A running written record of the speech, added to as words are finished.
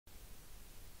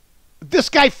This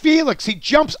guy Felix, he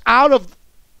jumps out of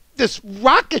this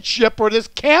rocket ship or this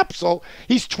capsule.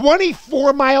 He's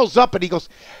 24 miles up, and he goes,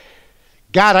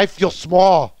 God, I feel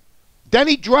small. Then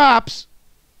he drops.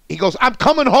 He goes, I'm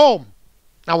coming home.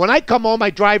 Now, when I come home, I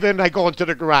drive in and I go into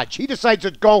the garage. He decides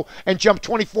to go and jump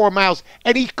 24 miles,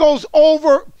 and he goes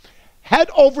head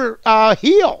over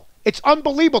heel. It's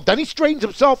unbelievable. Then he straightens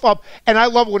himself up, and I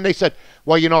love it when they said,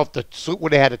 well, you know, if the suit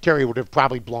would have had a tear, he would have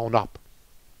probably blown up.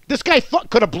 This guy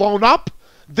could have blown up.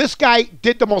 This guy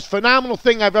did the most phenomenal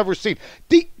thing I've ever seen.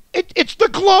 It's the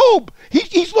globe.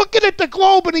 He's looking at the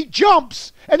globe, and he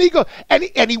jumps. And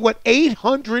he went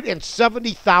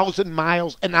 870,000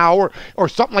 miles an hour or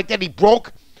something like that. He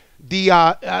broke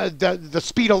the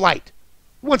speed of light.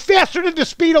 Went faster than the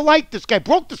speed of light, this guy.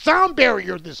 Broke the sound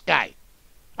barrier, this guy.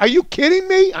 Are you kidding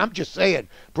me? I'm just saying.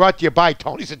 Brought to you by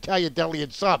Tony's Italian Deli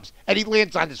and Subs. And he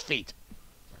lands on his feet.